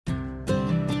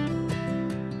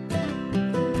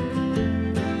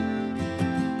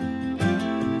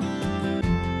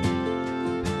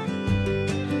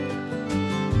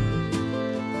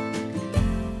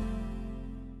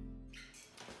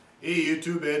Hey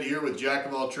YouTube, Ed here with Jack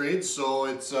of All Trades. So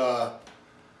it's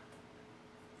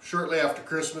shortly after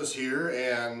Christmas here,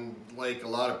 and like a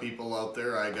lot of people out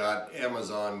there, I got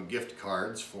Amazon gift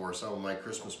cards for some of my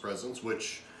Christmas presents,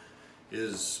 which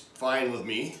is fine with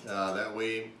me. That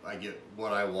way I get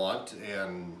what I want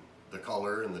and the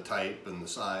color and the type and the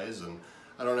size, and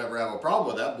I don't ever have a problem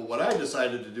with that. But what I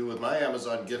decided to do with my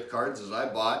Amazon gift cards is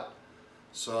I bought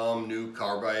some new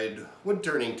carbide wood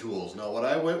turning tools. Now what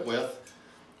I went with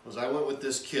was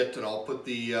this kit, and I'll put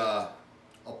the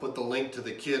link to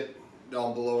the kit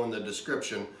down below in the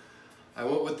description. I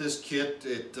went with this kit.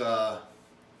 It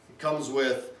comes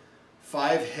with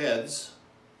 5 heads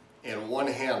and 1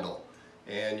 handle,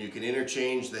 and you can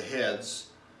interchange the heads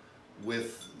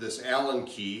with this Allen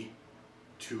key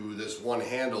to this 1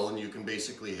 handle, and you can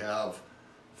basically have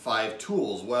 5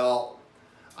 tools. Well,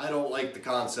 I don't like the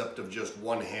concept of just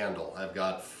 1 handle. I've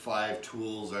got 5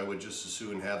 tools. I would just as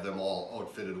soon have them all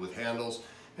outfitted with handles.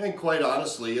 And quite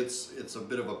honestly, it's a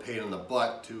bit of a pain in the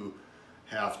butt to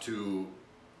have to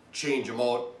change them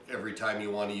out every time you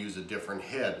want to use a different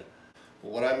head.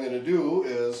 But what I'm going to do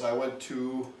is I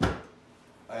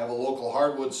have a local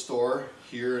hardwood store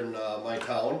here in my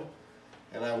town,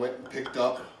 and I went and picked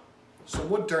up some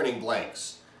wood turning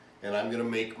blanks, and I'm going to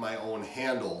make my own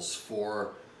handles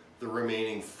for the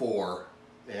remaining 4,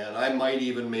 and I might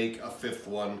even make a 5th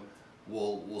one.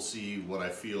 We'll see what I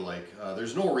feel like.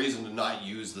 There's no reason to not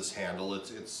use this handle.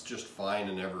 It's just fine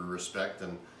in every respect,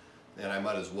 and I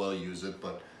might as well use it.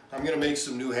 But I'm going to make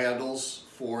some new handles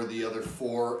for the other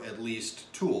 4 at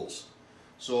least tools.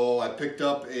 So I picked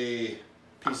up a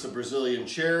piece of Brazilian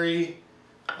cherry.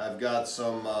 I've got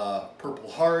some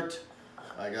purple heart.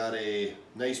 I got a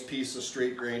nice piece of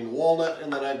straight grain walnut,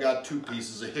 and then I've got 2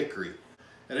 pieces of hickory.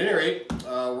 At any rate,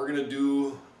 we're gonna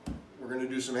do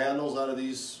some handles out of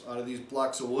these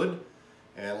blocks of wood,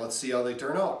 and let's see how they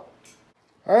turn out.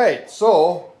 All right,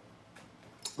 so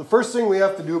the first thing we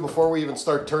have to do before we even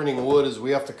start turning wood is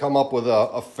we have to come up with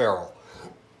a ferrule.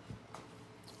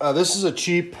 This is a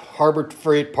cheap Harbor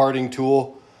Freight parting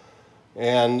tool,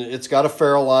 and it's got a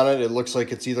ferrule on it. It looks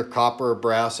like it's either copper or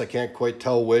brass. I can't quite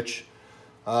tell which.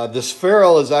 This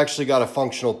ferrule has actually got a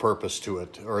functional purpose to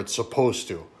it, or it's supposed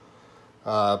to.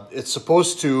 It's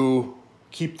supposed to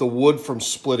keep the wood from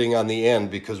splitting on the end,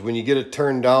 because when you get it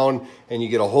turned down and you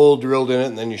get a hole drilled in it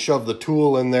and then you shove the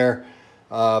tool in there,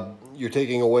 you're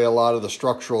taking away a lot of the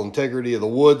structural integrity of the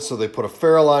wood. So they put a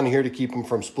ferrule on here to keep them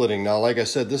from splitting. Now, like I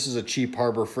said, this is a cheap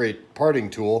Harbor Freight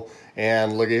parting tool,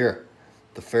 and look at here.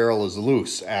 The ferrule is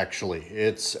loose, actually.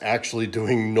 It's actually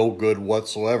doing no good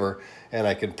whatsoever, and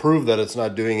I can prove that it's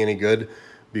not doing any good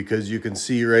because you can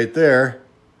see right there,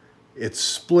 it's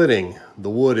splitting, the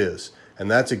wood is.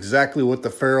 And that's exactly what the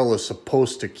ferrule is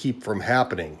supposed to keep from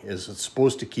happening, is it's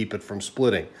supposed to keep it from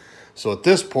splitting. So at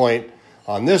this point,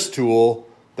 on this tool,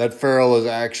 that ferrule is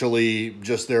actually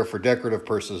just there for decorative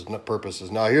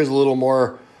purposes. Now here's a little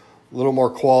more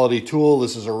quality tool.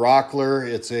 This is a Rockler.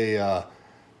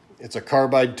 It's a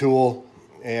carbide tool,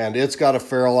 and it's got a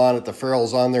ferrule on it. The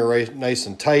ferrule's on there right nice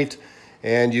and tight,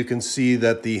 and you can see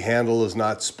that the handle is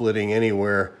not splitting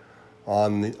anywhere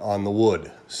on the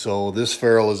wood. So this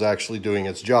ferrule is actually doing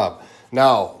its job.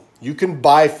 Now, you can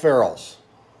buy ferrules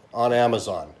on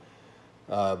Amazon.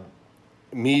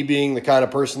 Me being the kind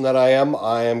of person that I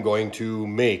am going to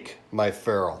make my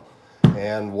ferrule.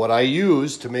 And what I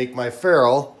use to make my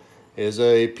ferrule is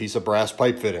a piece of brass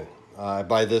pipe fitting. I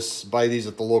buy these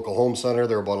at the local home center.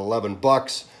 They're about 11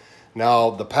 bucks. Now,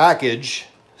 the package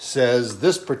says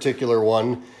this particular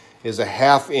one is a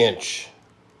 1/2 inch.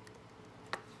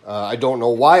 I don't know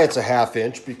why it's a 1/2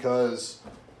 inch, because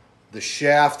the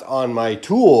shaft on my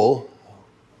tool,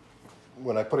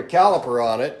 when I put a caliper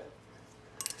on it,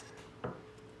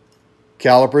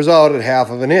 caliper's out at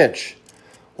 1/2 inch.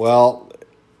 Well,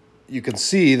 you can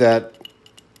see that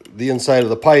the inside of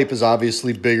the pipe is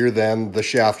obviously bigger than the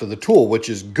shaft of the tool, which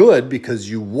is good because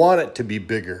you want it to be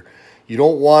bigger. You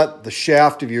don't want the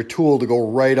shaft of your tool to go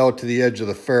right out to the edge of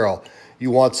the ferrule.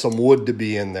 You want some wood to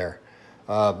be in there.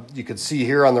 You can see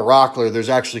here on the Rockler, there's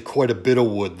actually quite a bit of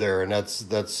wood there, and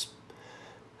that's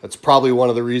probably one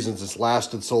of the reasons it's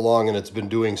lasted so long and it's been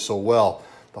doing so well.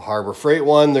 The Harbor Freight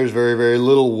one, there's very, very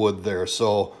little wood there.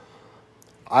 So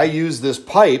I use this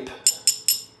pipe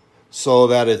so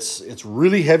that it's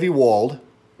really heavy walled.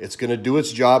 It's going to do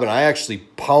its job, and I actually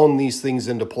pound these things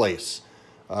into place.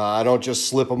 I don't just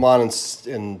slip them on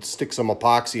and stick some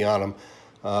epoxy on them.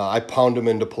 I pound them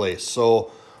into place.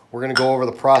 So we're going to go over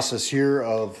the process here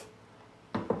of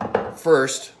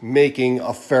first making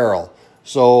a ferrule.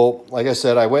 So like I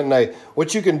said,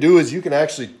 what you can do is you can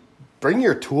actually bring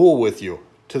your tool with you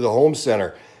to the home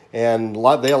center And a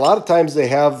lot of times they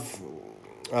have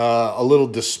a little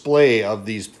display of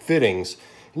these fittings,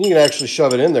 and you can actually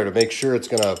shove it in there to make sure it's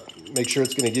gonna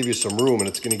give you some room and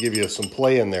it's gonna give you some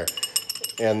play in there.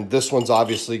 And this one's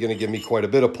obviously gonna give me quite a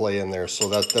bit of play in there, so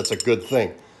that's a good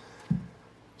thing.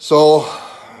 So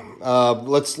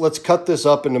let's cut this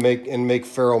up and make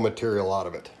ferrule material out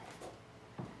of it.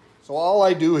 So all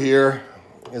I do here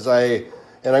is I'm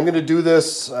going to do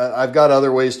this. I've got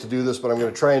other ways to do this, but I'm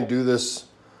going to try and do this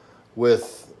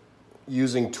with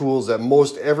using tools that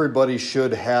most everybody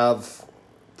should have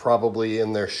probably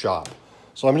in their shop.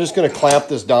 So I'm just going to clamp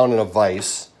this down in a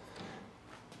vise,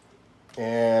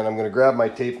 and I'm going to grab my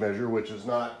tape measure, which is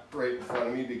not right in front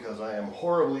of me because I am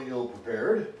horribly ill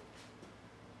prepared.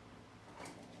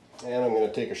 And I'm going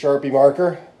to take a Sharpie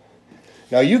marker.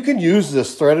 Now you can use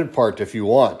this threaded part if you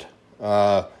want.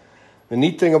 The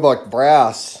neat thing about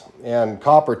brass and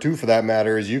copper too, for that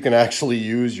matter, is you can actually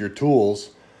use your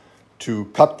tools to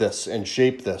cut this and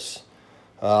shape this.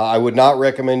 I would not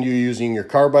recommend you using your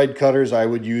carbide cutters. I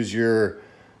would use your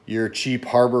cheap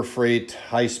Harbor Freight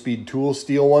high-speed tool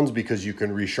steel ones because you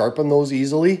can resharpen those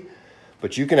easily.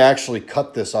 But you can actually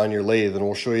cut this on your lathe, and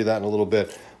we'll show you that in a little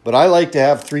bit. But I like to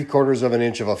have 3/4 of an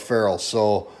inch of a ferrule.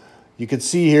 So you can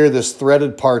see here this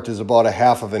threaded part is about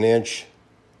 1/2 inch.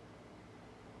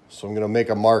 So I'm going to make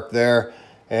a mark there,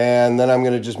 and then I'm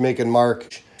going to just make a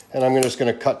mark, and I'm just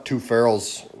going to cut 2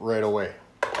 ferrules right away.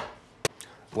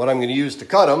 What I'm going to use to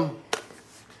cut them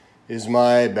is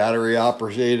my battery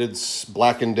operated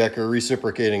Black & Decker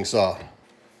reciprocating saw.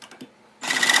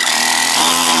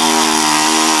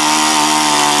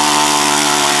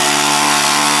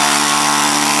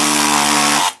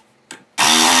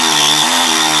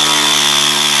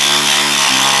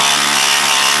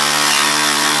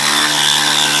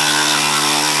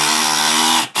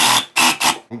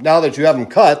 Now that you have them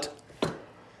cut,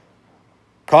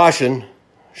 caution,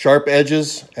 sharp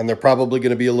edges, and they're probably going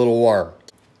to be a little warm.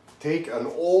 Take an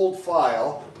old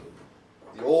file,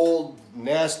 the old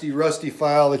nasty rusty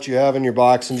file that you have in your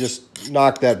box, and just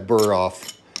knock that burr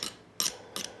off.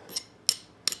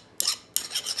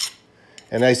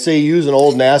 And I say use an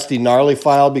old nasty gnarly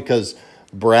file because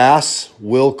brass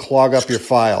will clog up your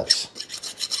files.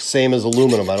 Same as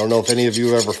aluminum. I don't know if any of you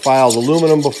have ever filed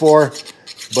aluminum before,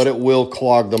 but it will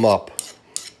clog them up.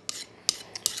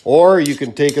 Or you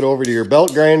can take it over to your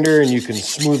belt grinder and you can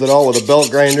smooth it out with a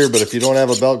belt grinder, but if you don't have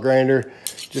a belt grinder,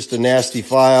 just a nasty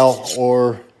file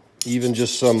or even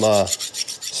just some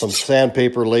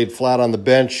sandpaper laid flat on the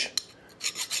bench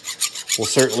will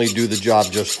certainly do the job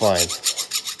just fine.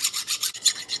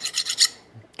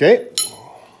 Okay,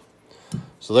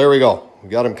 so there we go. We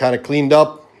got them kind of cleaned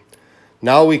up.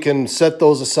 Now we can set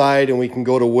those aside and we can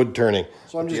go to wood turning.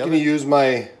 So I'm just going to use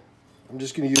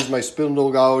my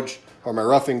spindle gouge, or my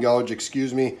roughing gouge,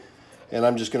 excuse me, and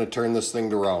I'm just going to turn this thing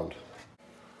to round.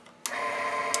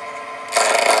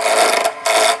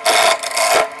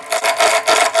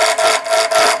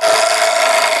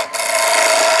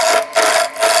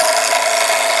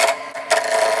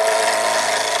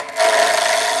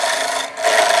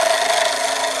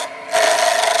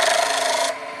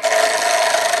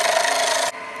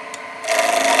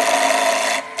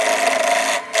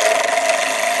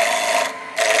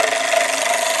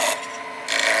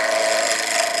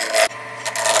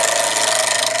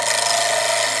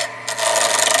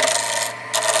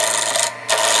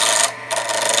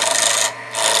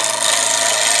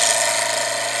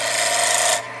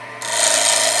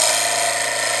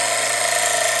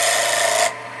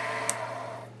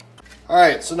 All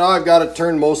right, so now I've got it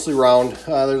turned mostly round. There's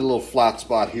a little flat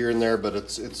spot here and there, but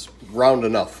it's round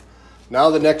enough. Now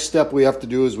the next step we have to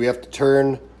do is we have to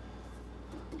turn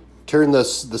the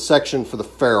section for the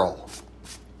ferrule.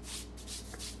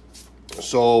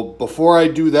 So before I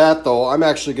do that though, I'm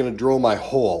actually going to drill my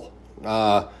hole.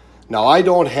 Now I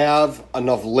don't have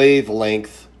enough lathe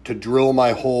length to drill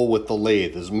my hole with the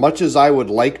lathe. As much as I would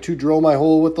like to drill my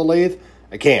hole with the lathe,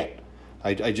 I can't.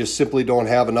 I just simply don't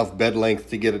have enough bed length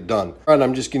to get it done. And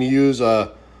I'm just going to use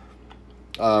a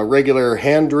regular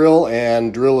hand drill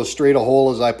and drill as straight a hole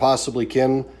as I possibly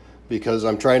can, because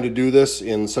I'm trying to do this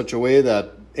in such a way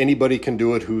that anybody can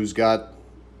do it who's got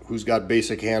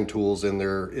basic hand tools at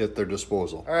their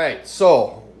disposal. All right,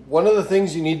 so one of the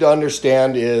things you need to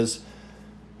understand is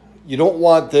you don't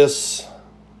want this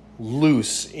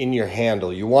loose in your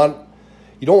handle. You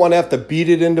don't want to have to beat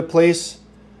it into place,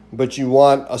 but you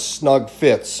want a snug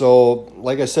fit. So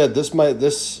like I said, this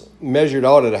measured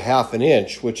out at 1/2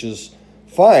 inch, which is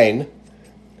fine.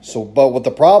 So, but what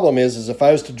the problem is if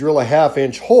I was to drill a 1/2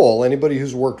 inch hole, anybody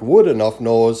who's worked wood enough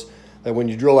knows that when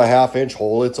you drill a 1/2 inch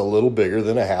hole, it's a little bigger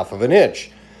than 1/2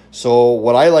 inch. So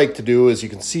what I like to do is, you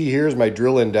can see here's my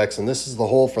drill index, and this is the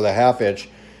hole for the 1/2 inch.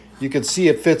 You can see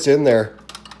it fits in there,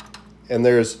 and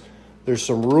there's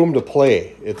some room to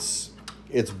play. It's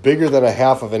bigger than a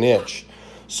 1/2 inch.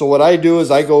 So what I do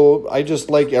is I just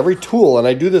like every tool, and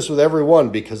I do this with every one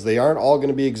because they aren't all going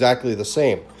to be exactly the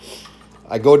same.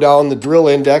 I go down the drill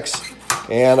index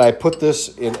and I put this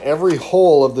in every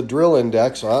hole of the drill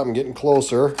index. Oh, I'm getting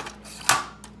closer.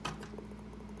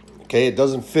 Okay, it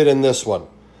doesn't fit in this one.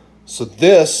 So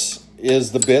this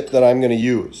is the bit that I'm going to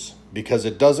use because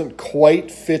it doesn't quite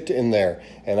fit in there.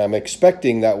 And I'm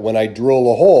expecting that when I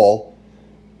drill a hole,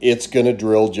 it's going to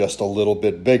drill just a little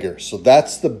bit bigger. So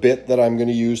that's the bit that I'm going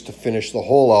to use to finish the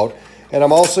hole out. And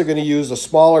I'm also going to use a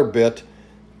smaller bit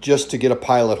just to get a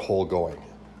pilot hole going.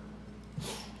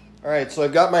 All right, so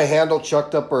I've got my handle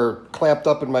chucked up or clamped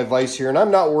up in my vise here, and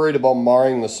I'm not worried about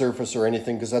marring the surface or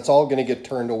anything because that's all going to get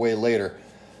turned away later.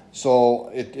 So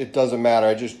it doesn't matter.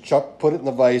 I just put it in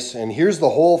the vise, and here's the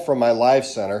hole from my live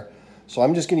center. So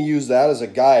I'm just going to use that as a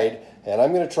guide, and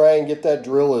I'm going to try and get that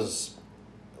drill as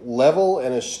level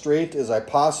and as straight as I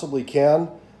possibly can,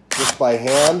 just by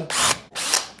hand.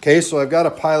 Okay, so I've got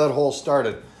a pilot hole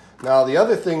started. Now the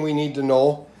other thing we need to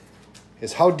know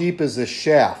is how deep is this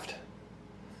shaft.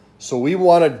 So we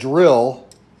want to drill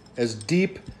as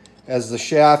deep as the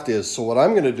shaft is. So what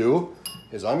I'm going to do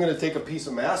is I'm going to take a piece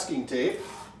of masking tape,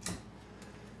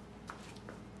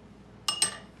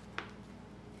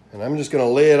 and I'm just going to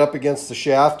lay it up against the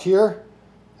shaft here,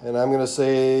 and I'm going to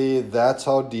say that's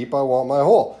how deep I want my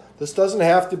hole. This doesn't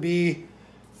have to be,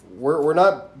 we're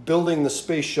not building the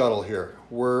space shuttle here.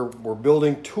 We're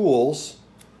building tools,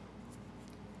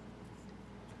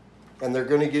 and they're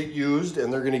going to get used,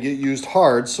 and they're going to get used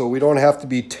hard, so we don't have to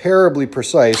be terribly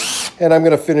precise. And I'm going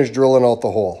to finish drilling out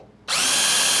the hole.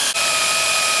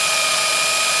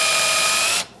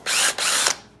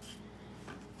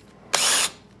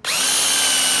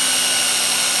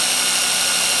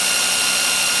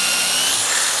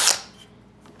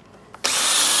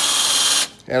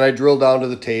 And I drill down to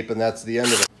the tape, and that's the end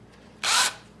of it.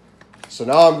 So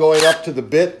now I'm going up to the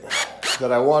bit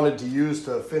that I wanted to use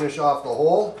to finish off the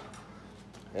hole.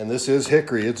 And this is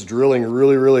hickory. It's drilling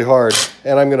really, really hard.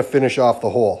 And I'm going to finish off the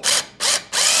hole.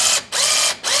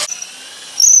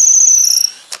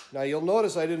 Now you'll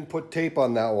notice I didn't put tape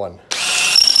on that one.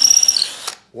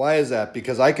 Why is that?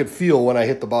 Because I could feel when I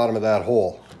hit the bottom of that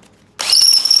hole.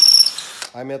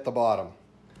 I'm at the bottom.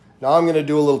 Now I'm going to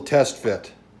do a little test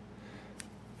fit.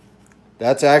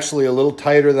 That's actually a little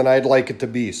tighter than I'd like it to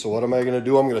be. So what am I going to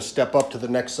do? I'm going to step up to the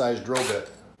next size drill bit.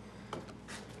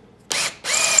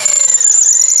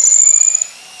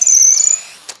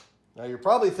 Now you're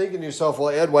probably thinking to yourself, well,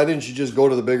 Ed, why didn't you just go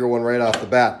to the bigger one right off the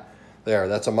bat? There,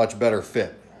 that's a much better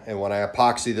fit. And when I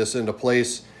epoxy this into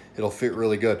place, it'll fit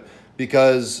really good.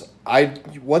 Because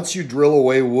once you drill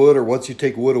away wood, or once you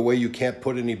take wood away, you can't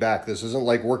put any back. This isn't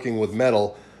like working with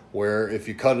metal, where if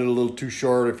you cut it a little too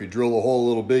short, if you drill the hole a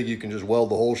little big, you can just weld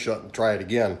the hole shut and try it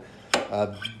again.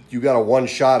 You got a one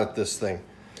shot at this thing.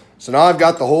 So now I've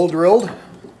got the hole drilled.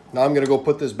 Now I'm going to go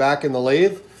put this back in the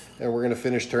lathe, and we're going to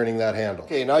finish turning that handle.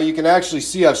 Okay, now you can actually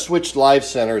see I've switched live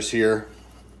centers here.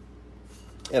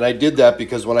 And I did that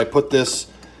because when I put this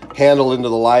handle into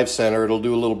the live center, it'll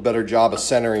do a little better job of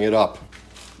centering it up.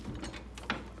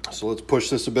 So let's push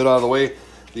this a bit out of the way.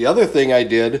 The other thing I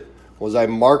did was I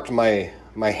marked my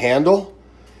handle,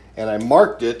 and I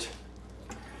marked it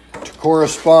to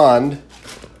correspond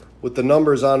with the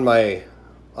numbers on my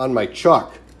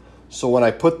chuck. So when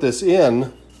I put this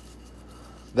in,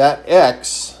 that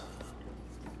X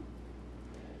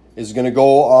is going to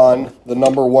go on the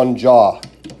number 1 jaw.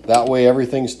 That way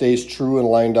everything stays true and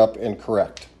lined up and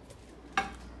correct.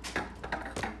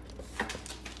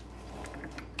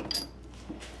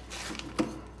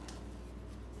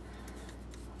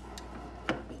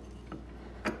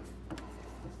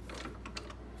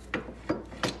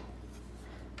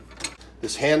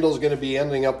 This handle is going to be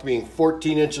ending up being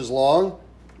 14 inches long.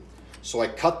 So I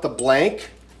cut the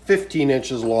blank 15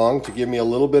 inches long to give me a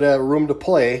little bit of room to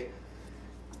play.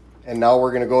 And now we're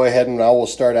going to go ahead and now we'll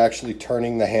start actually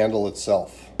turning the handle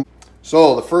itself.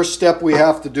 So the first step we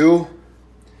have to do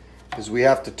is we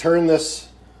have to turn this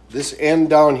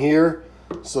end down here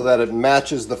so that it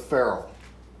matches the ferrule.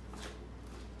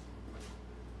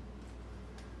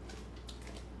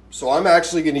 So I'm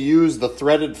actually going to use the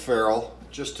threaded ferrule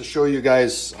just to show you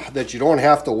guys that you don't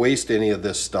have to waste any of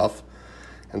this stuff.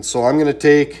 And so I'm going to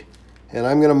take and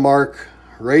I'm going to mark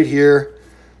right here.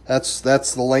 That's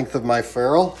the length of my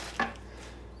ferrule.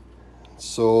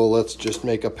 So let's just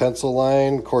make a pencil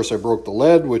line. Of course I broke the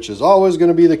lead, which is always going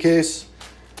to be the case.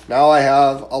 Now I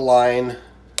have a line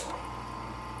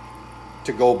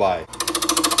to go by.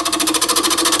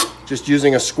 Just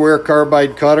using a square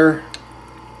carbide cutter.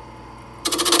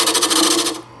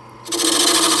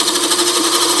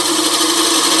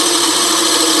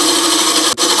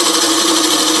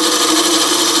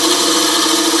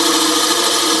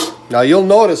 Now you'll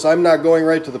notice I'm not going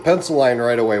right to the pencil line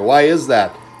right away. Why is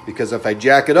that? Because if I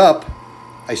jack it up,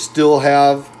 I still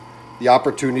have the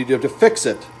opportunity to fix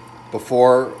it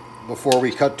before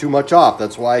we cut too much off.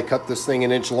 That's why I cut this thing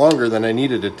an inch longer than I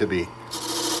needed it to be.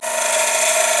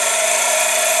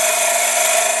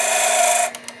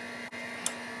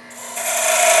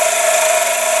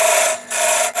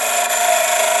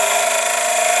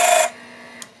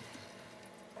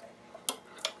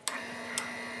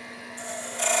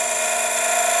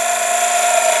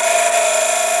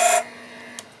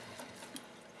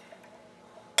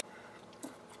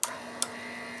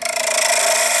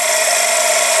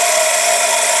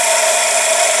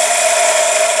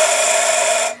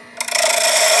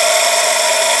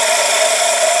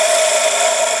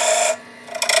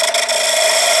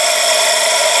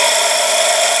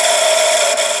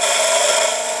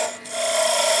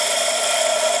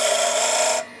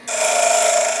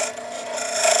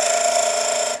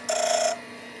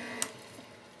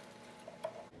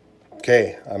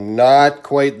 Okay, I'm not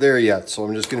quite there yet, so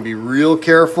I'm just going to be real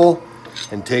careful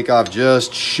and take off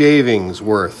just shavings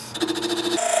worth.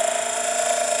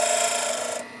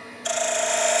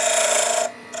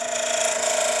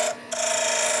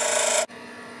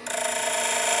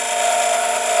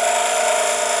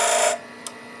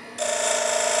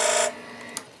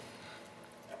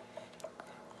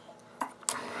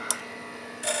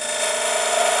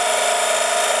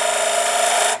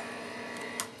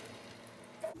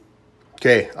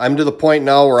 Okay, I'm to the point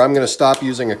now where I'm going to stop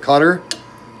using a cutter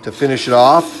to finish it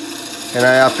off. And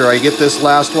after I get this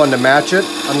last one to match it,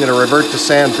 I'm going to revert to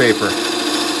sandpaper.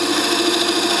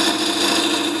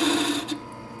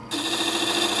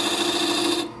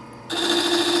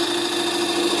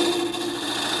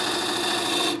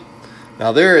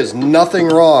 Now there is nothing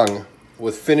wrong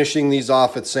with finishing these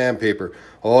off at sandpaper.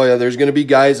 Oh yeah, there's going to be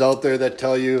guys out there that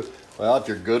tell you, well, if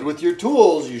you're good with your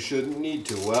tools, you shouldn't need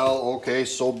to. Well, okay,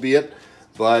 so be it.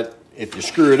 But if you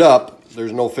screw it up,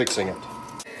 there's no fixing it.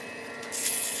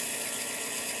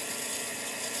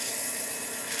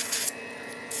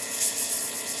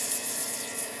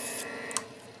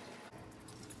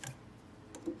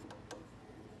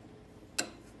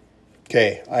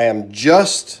 Okay, I am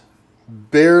just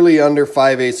barely under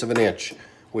 5/8 of an inch,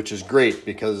 which is great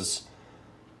because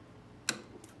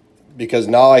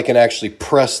now I can actually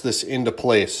press this into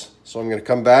place. So I'm going to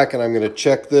come back and I'm going to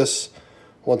check this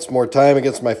once more time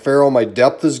against my ferrule. My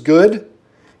depth is good.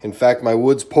 In fact, my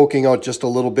wood's poking out just a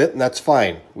little bit, and that's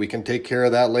fine. We can take care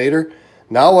of that later.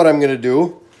 Now what I'm going to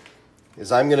do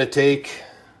is I'm going to take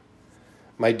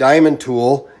my diamond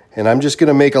tool and I'm just going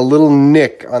to make a little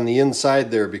nick on the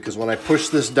inside there, because when I push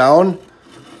this down,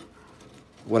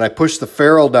 when I push the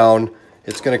ferrule down,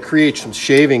 it's going to create some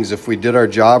shavings if we did our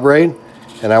job right,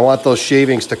 and I want those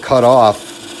shavings to cut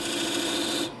off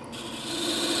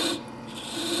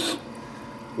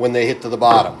when they hit to the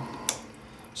bottom.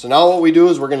 So now what we do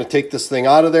is we're going to take this thing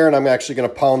out of there, and I'm actually going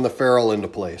to pound the ferrule into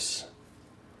place.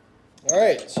 All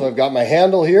right, so I've got my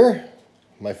handle here.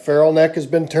 My ferrule neck has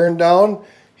been turned down.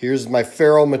 Here's my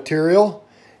ferrule material,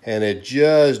 and it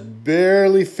just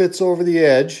barely fits over the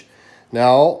edge.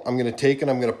 Now I'm going to take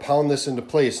and I'm going to pound this into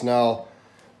place. Now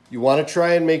you want to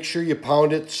try and make sure you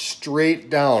pound it straight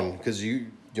down, because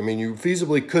you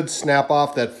feasibly could snap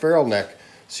off that ferrule neck.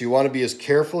 So you want to be as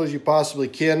careful as you possibly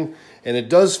can. And it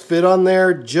does fit on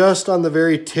there just on the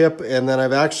very tip, and then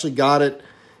I've actually got it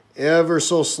ever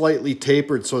so slightly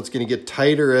tapered so it's going to get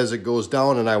tighter as it goes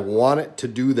down, and I want it to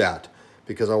do that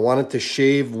because I want it to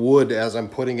shave wood as I'm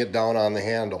putting it down on the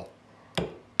handle.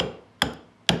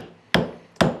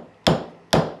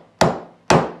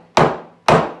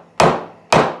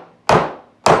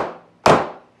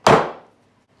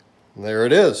 And there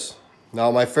it is.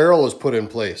 Now my ferrule is put in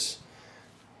place.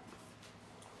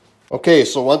 Okay,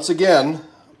 so once again,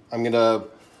 I'm going to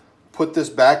put this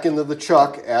back into the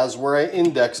chuck as where I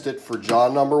indexed it for jaw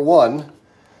number 1.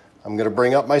 I'm going to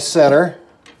bring up my center,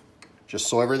 just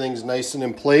so everything's nice and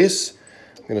in place.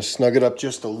 I'm going to snug it up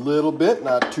just a little bit,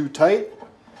 not too tight,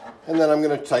 and then I'm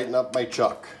going to tighten up my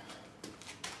chuck.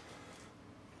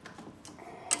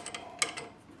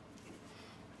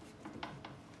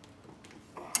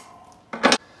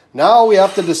 Now we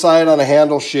have to decide on a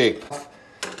handle shape.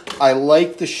 I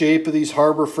like the shape of these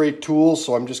Harbor Freight tools,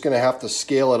 so I'm just going to have to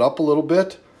scale it up a little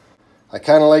bit. I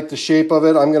kind of like the shape of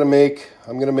it. I'm going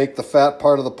to make the fat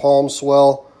part of the palm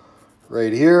swell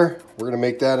right here, We're going to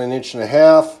make that 1.5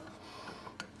 inches.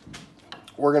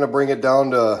 We're going to bring it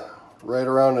down to right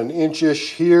around 1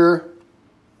 inch-ish here.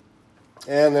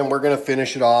 And then we're going to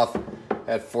finish it off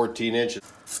at 14 inches.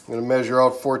 I'm going to measure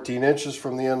out 14 inches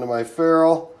from the end of my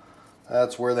ferrule.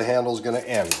 That's where the handle is going to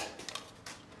end.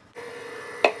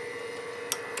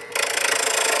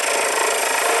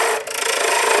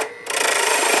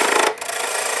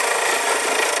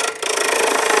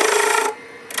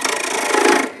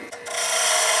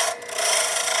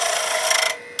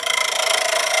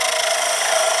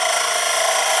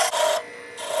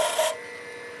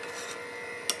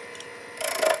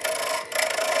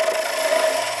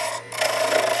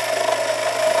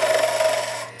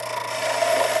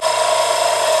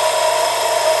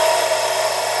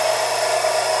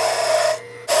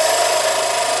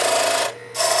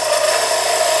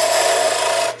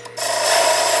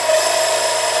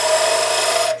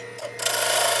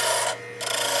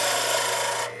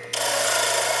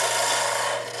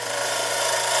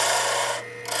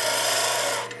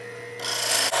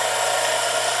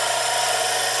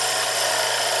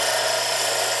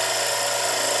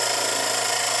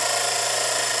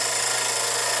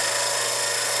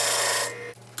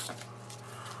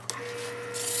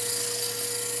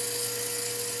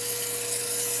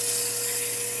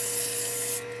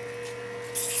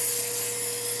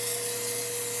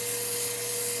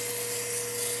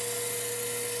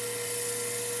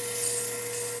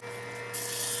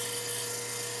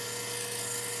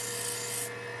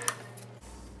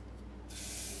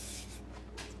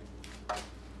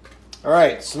 All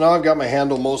right, so now I've got my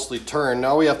handle mostly turned.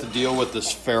 Now we have to deal with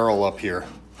this ferrule up here.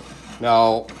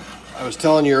 Now, I was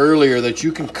telling you earlier that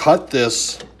you can cut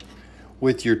this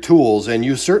with your tools, and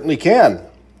you certainly can.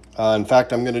 In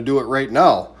fact, I'm going to do it right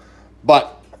now.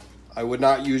 But I would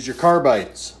not use your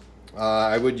carbides.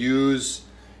 I would use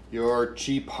your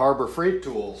cheap Harbor Freight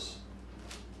tools.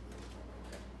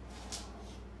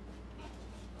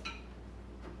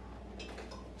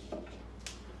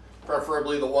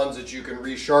 Preferably the ones that you can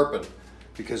resharpen,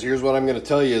 because here's what I'm going to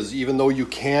tell you is, even though you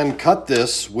can cut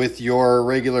this with your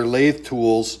regular lathe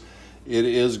tools, it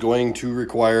is going to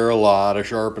require a lot of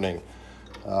sharpening.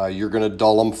 You're going to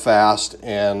dull them fast,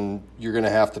 and you're going to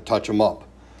have to touch them up.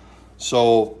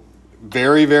 So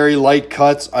very, very light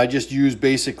cuts. I just use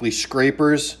basically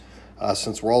scrapers.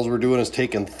 Since all we're doing is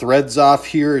taking threads off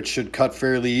here, it should cut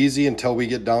fairly easy until we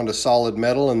get down to solid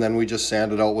metal, and then we just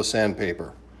sand it out with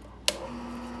sandpaper.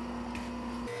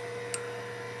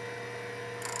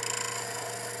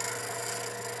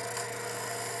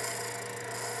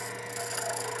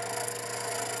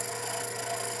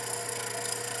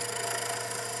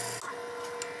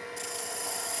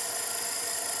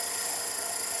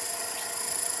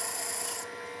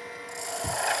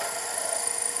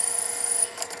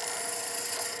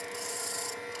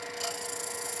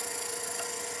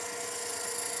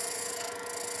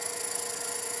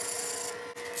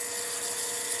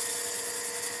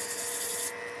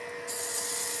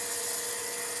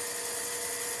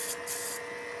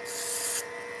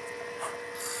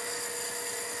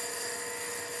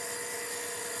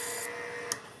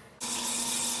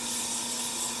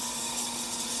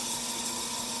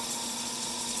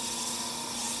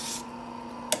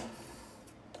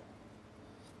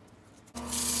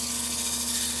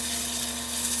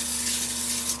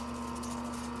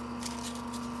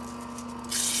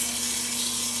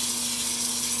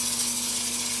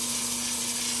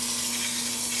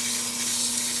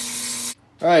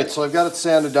 All right, so I've got it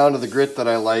sanded down to the grit that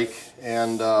I like,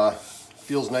 and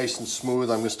feels nice and smooth.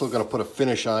 I'm still going to put a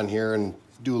finish on here and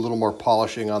do a little more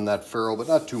polishing on that ferrule, but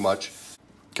not too much.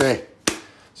 Okay,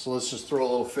 so let's just throw a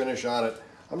little finish on it.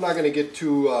 I'm not going to get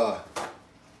too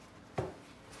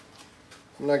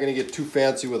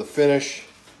fancy with a finish.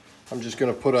 I'm just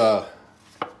going to put a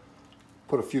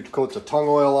few coats of tung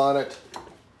oil on it.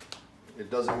 It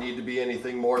doesn't need to be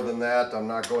anything more than that. I'm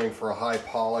not going for a high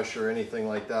polish or anything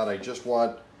like that. I just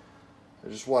want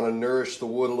to nourish the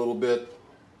wood a little bit.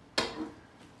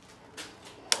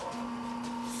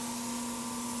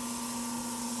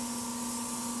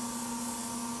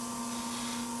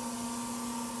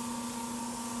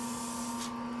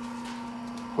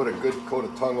 Put a good coat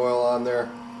of tung oil on there.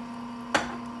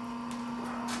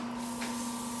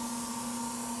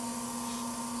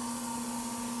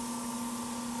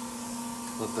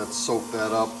 Let that soak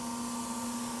that up.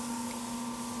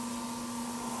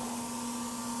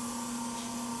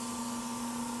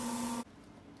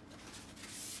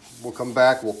 We'll come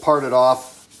back, we'll part it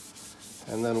off,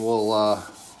 and then we'll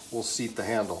seat the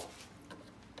handle.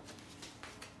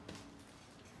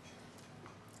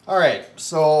 All right,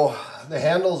 so the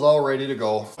handle's all ready to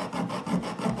go.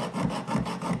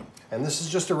 And this is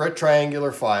just a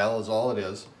triangular file is all it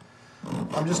is.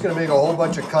 I'm just going to make a whole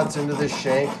bunch of cuts into this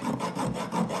shank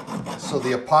so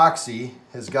the epoxy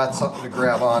has got something to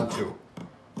grab onto.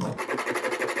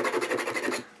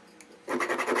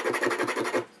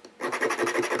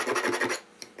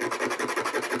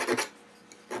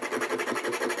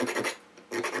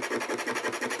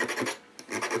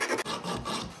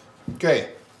 Okay,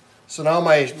 so now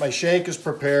my shank is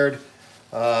prepared.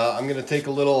 I'm going to take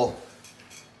a little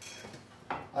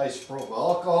isopropyl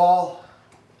alcohol.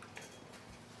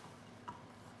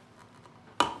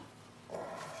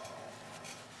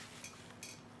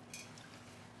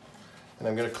 And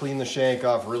I'm going to clean the shank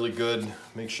off really good.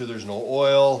 Make sure there's no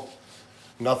oil,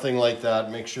 nothing like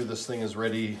that. Make sure this thing is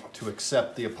ready to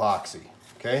accept the epoxy,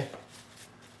 okay?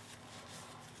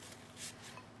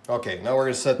 Okay, now we're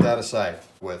going to set that aside.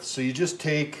 So you just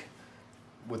take,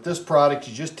 with this product,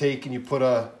 you just take and you put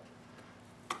a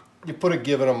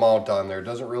given amount on there. It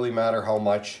doesn't really matter how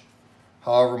much,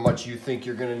 however much you think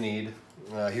you're going to need.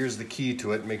 Here's the key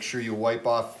to it. Make sure you wipe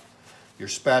off your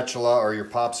spatula or your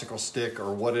popsicle stick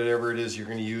or whatever it is you're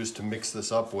going to use to mix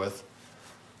this up with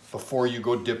before you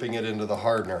go dipping it into the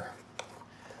hardener.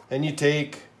 Then you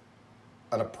take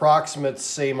an approximate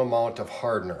same amount of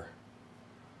hardener.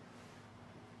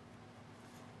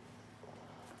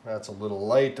 That's a little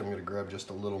light. I'm going to grab just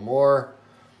a little more.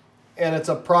 And it's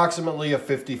approximately a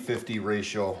 50-50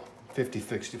 ratio,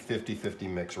 50-50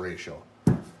 mix ratio.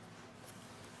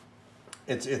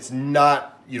 It's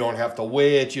not, you don't have to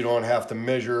weigh it, you don't have to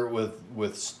measure it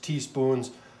with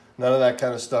teaspoons, none of that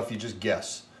kind of stuff, you just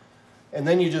guess. And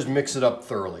then you just mix it up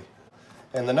thoroughly.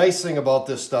 And the nice thing about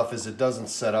this stuff is it doesn't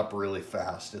set up really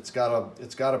fast. It's got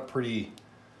a pretty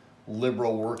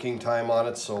liberal working time on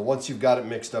it, so once you've got it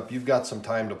mixed up, you've got some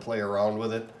time to play around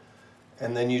with it,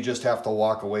 and then you just have to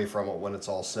walk away from it when it's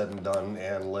all said and done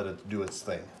and let it do its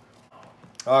thing.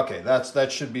 Okay,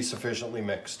 that should be sufficiently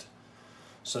mixed.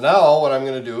 So now what I'm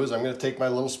going to do is I'm going to take my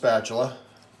little spatula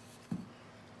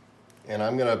and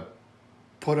I'm going to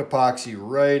put epoxy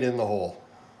right in the hole.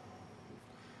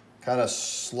 Kind of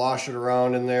slosh it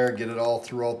around in there, get it all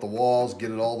throughout the walls, get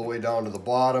it all the way down to the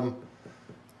bottom.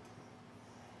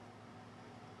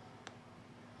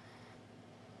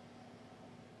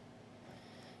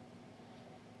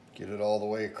 Get it all the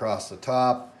way across the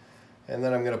top. And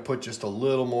then I'm going to put just a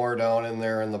little more down in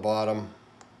there in the bottom,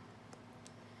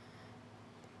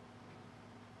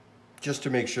 just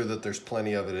to make sure that there's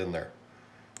plenty of it in there.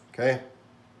 Okay?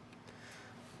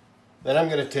 Then I'm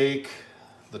going to take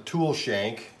the tool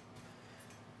shank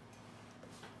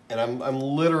and I'm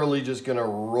literally just going to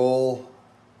roll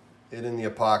it in the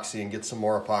epoxy and get some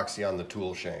more epoxy on the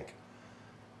tool shank.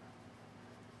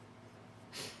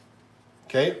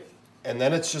 Okay? And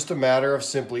then it's just a matter of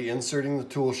simply inserting the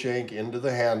tool shank into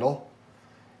the handle.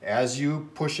 As you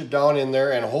push it down in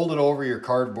there and hold it over your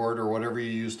cardboard or whatever you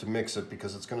use to mix it,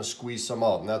 because it's going to squeeze some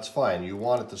out, and that's fine. You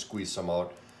want it to squeeze some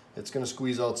out. It's going to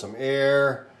squeeze out some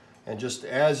air, and just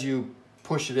as you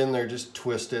push it in there, just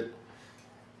twist it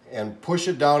and push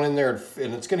it down in there,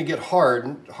 and it's going to get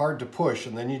hard to push,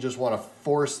 and then you just want to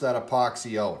force that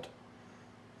epoxy out.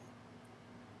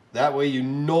 That way you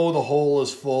know the hole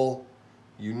is full.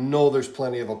 You know there's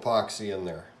plenty of epoxy in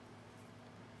there.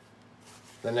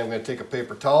 Then I'm going to take a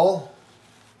paper towel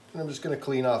and I'm just going to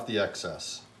clean off the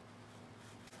excess.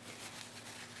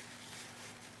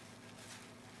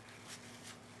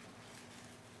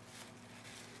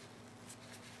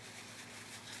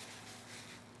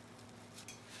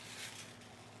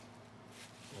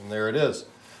 And there it is.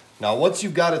 Now once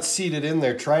you've got it seated in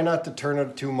there, try not to turn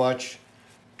it too much.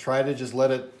 Try to just let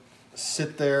it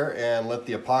sit there and let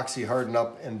the epoxy harden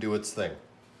up and do its thing.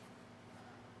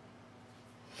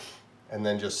 And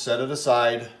then just set it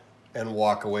aside and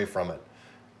walk away from it.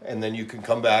 And then you can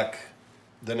come back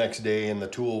the next day and the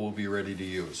tool will be ready to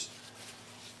use.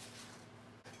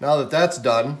 Now that that's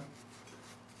done,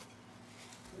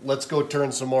 let's go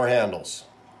turn some more handles.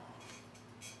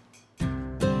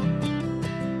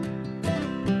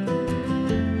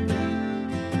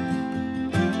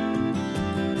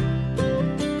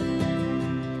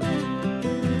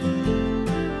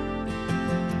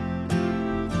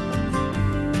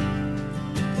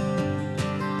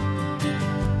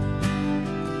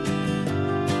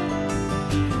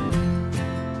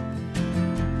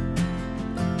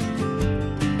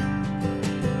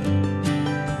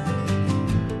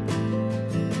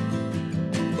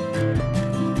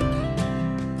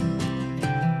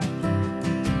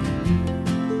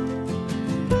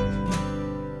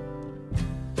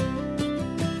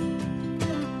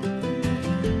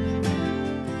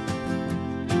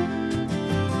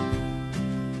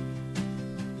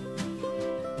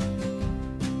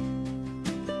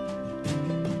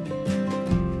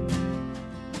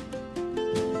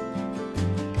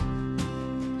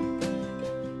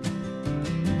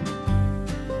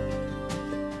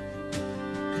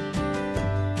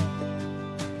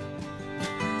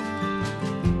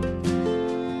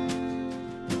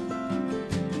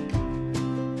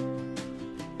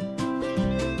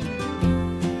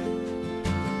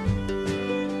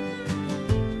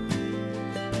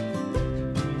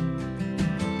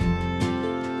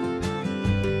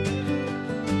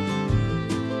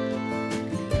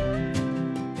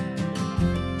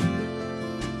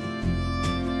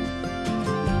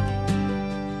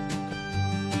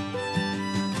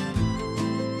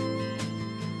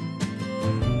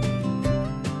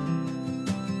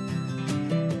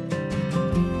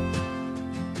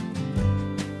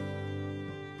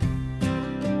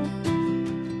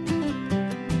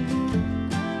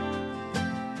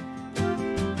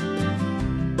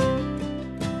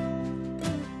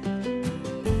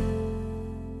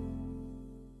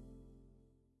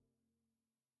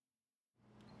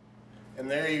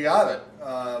 there you got it.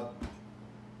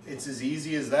 It's as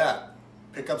easy as that.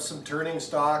 Pick up some turning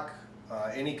stock,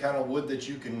 any kind of wood that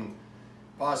you can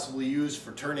possibly use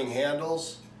for turning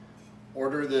handles.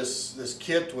 Order this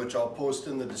kit, which I'll post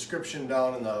in the description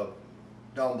down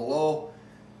below,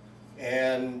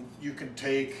 and you can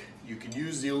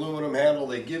use the aluminum handle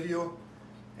they give you,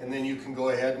 and then you can go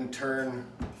ahead and turn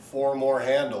 4 more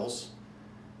handles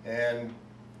and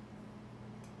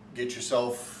get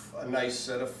yourself a nice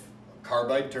set of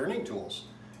carbide turning tools.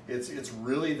 It's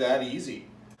really that easy.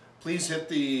 Please hit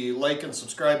the like and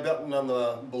subscribe button on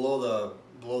below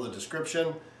the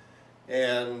description,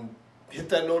 and hit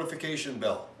that notification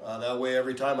bell. That way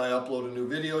every time I upload a new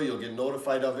video, you'll get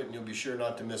notified of it and you'll be sure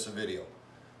not to miss a video.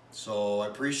 So I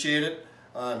appreciate it.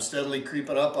 I'm steadily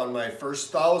creeping up on my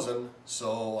first 1,000,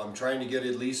 so I'm trying to get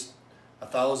at least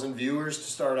 1,000 viewers to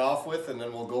start off with, and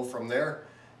then we'll go from there.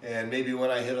 And maybe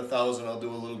when I hit 1,000, I'll do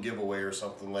a little giveaway or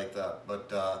something like that.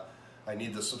 But I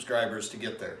need the subscribers to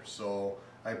get there. So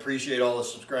I appreciate all the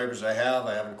subscribers I have.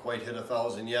 I haven't quite hit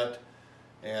 1,000 yet,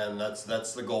 and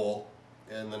that's the goal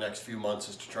in the next few months,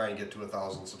 is to try and get to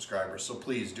 1,000 subscribers. So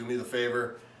please do me the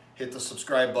favor, hit the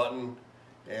subscribe button,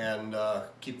 and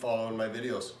keep following my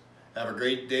videos. Have a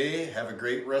great day, have a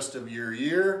great rest of your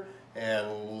year, and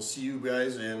we'll see you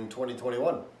guys in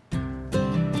 2021.